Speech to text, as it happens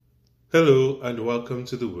Hello and welcome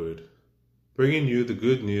to The Word, bringing you the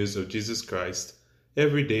good news of Jesus Christ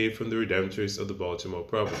every day from the Redemptorists of the Baltimore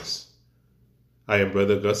province. I am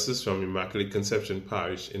Brother Augustus from Immaculate Conception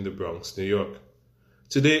Parish in the Bronx, New York.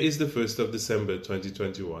 Today is the 1st of December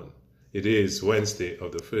 2021. It is Wednesday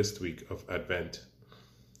of the first week of Advent.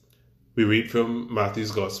 We read from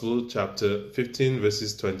Matthew's Gospel, chapter 15,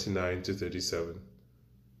 verses 29 to 37.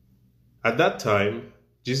 At that time,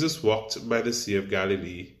 Jesus walked by the Sea of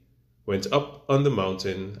Galilee, went up on the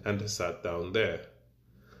mountain, and sat down there.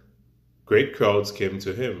 Great crowds came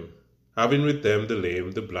to him, having with them the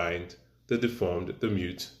lame, the blind, the deformed, the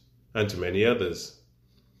mute, and many others.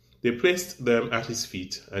 They placed them at his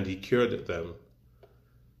feet, and he cured them.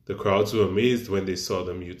 The crowds were amazed when they saw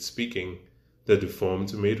the mute speaking, the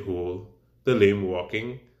deformed made whole, the lame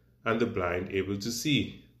walking, and the blind able to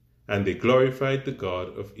see, and they glorified the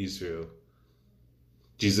God of Israel.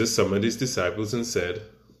 Jesus summoned his disciples and said,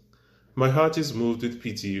 "My heart is moved with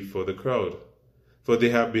pity for the crowd, for they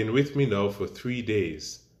have been with me now for 3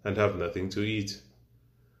 days and have nothing to eat.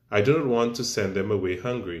 I do not want to send them away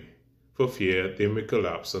hungry, for fear they may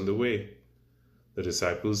collapse on the way." The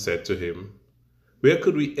disciples said to him, "Where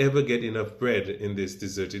could we ever get enough bread in this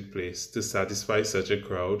deserted place to satisfy such a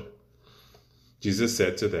crowd?" Jesus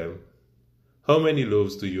said to them, "How many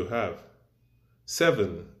loaves do you have?"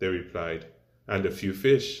 "7," they replied, "and a few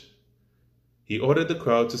fish." He ordered the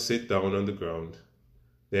crowd to sit down on the ground.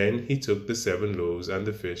 Then he took the 7 loaves and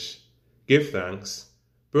the fish, gave thanks,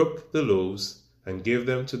 broke the loaves, and gave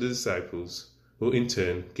them to the disciples, who in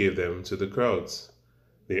turn gave them to the crowds.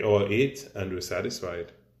 They all ate and were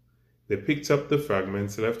satisfied. They picked up the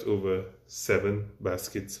fragments left over, 7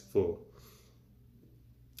 baskets full.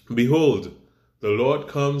 Behold, the Lord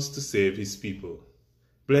comes to save his people.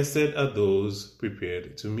 Blessed are those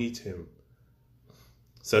prepared to meet him.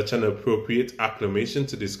 Such an appropriate acclamation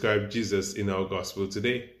to describe Jesus in our gospel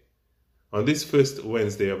today. On this first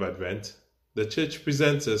Wednesday of Advent, the Church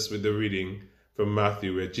presents us with the reading from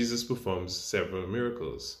Matthew, where Jesus performs several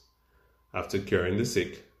miracles. After curing the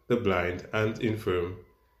sick, the blind, and infirm,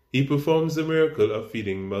 he performs the miracle of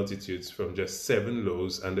feeding multitudes from just 7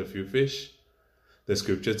 loaves and a few fish. The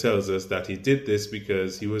scripture tells us that he did this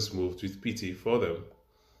because he was moved with pity for them.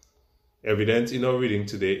 Evident in our reading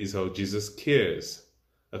today is how Jesus cares.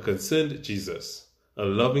 A concerned Jesus, a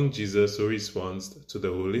loving Jesus who responds to the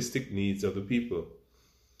holistic needs of the people.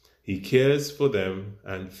 He cares for them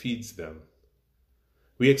and feeds them.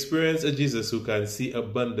 We experience a Jesus who can see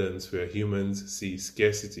abundance where humans see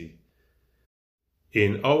scarcity.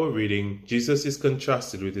 In our reading, Jesus is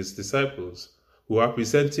contrasted with his disciples, who are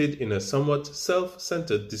presented in a somewhat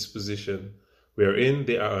self-centered disposition, wherein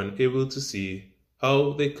they are unable to see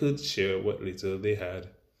how they could share what little they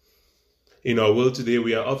had. In our world today,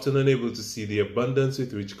 we are often unable to see the abundance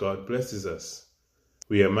with which God blesses us.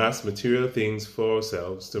 We amass material things for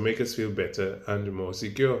ourselves to make us feel better and more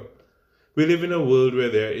secure. We live in a world where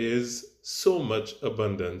there is so much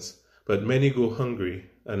abundance, but many go hungry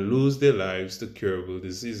and lose their lives to curable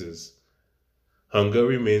diseases. Hunger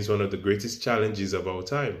remains one of the greatest challenges of our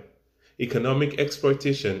time. Economic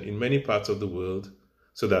exploitation in many parts of the world,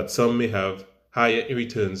 so that some may have higher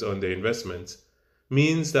returns on their investments,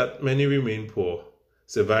 means that many remain poor,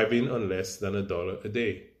 surviving on less than $1 a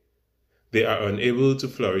day. They are unable to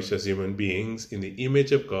flourish as human beings in the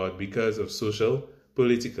image of God because of social,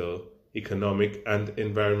 political, economic, and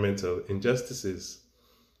environmental injustices.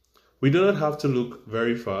 We do not have to look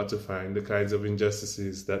very far to find the kinds of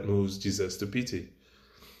injustices that moves Jesus to pity.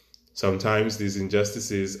 Sometimes these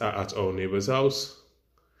injustices are at our neighbor's house,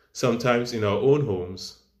 sometimes in our own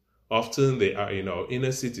homes. Often they are in our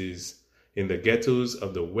inner cities, in the ghettos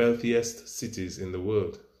of the wealthiest cities in the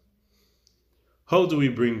world. How do we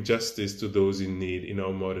bring justice to those in need in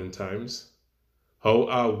our modern times? How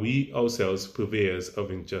are we ourselves purveyors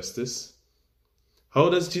of injustice? How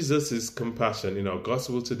does Jesus' compassion in our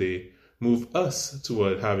gospel today move us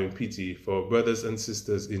toward having pity for our brothers and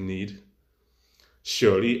sisters in need?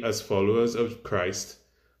 Surely, as followers of Christ,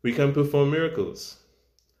 we can perform miracles.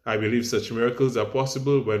 I believe such miracles are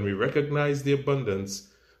possible when we recognize the abundance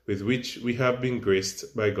with which we have been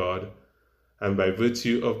graced by God and by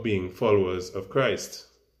virtue of being followers of Christ.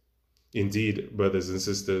 Indeed, brothers and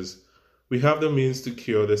sisters, we have the means to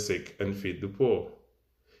cure the sick and feed the poor.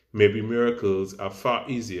 Maybe miracles are far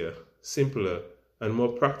easier, simpler, and more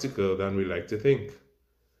practical than we like to think.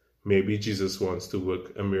 Maybe Jesus wants to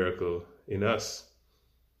work a miracle in us.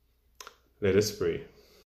 Let us pray.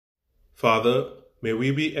 Father, may we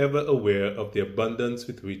be ever aware of the abundance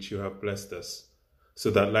with which you have blessed us, so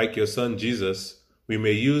that, like your Son Jesus, we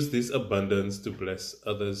may use this abundance to bless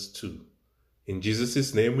others too. In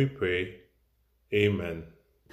Jesus' name we pray. Amen.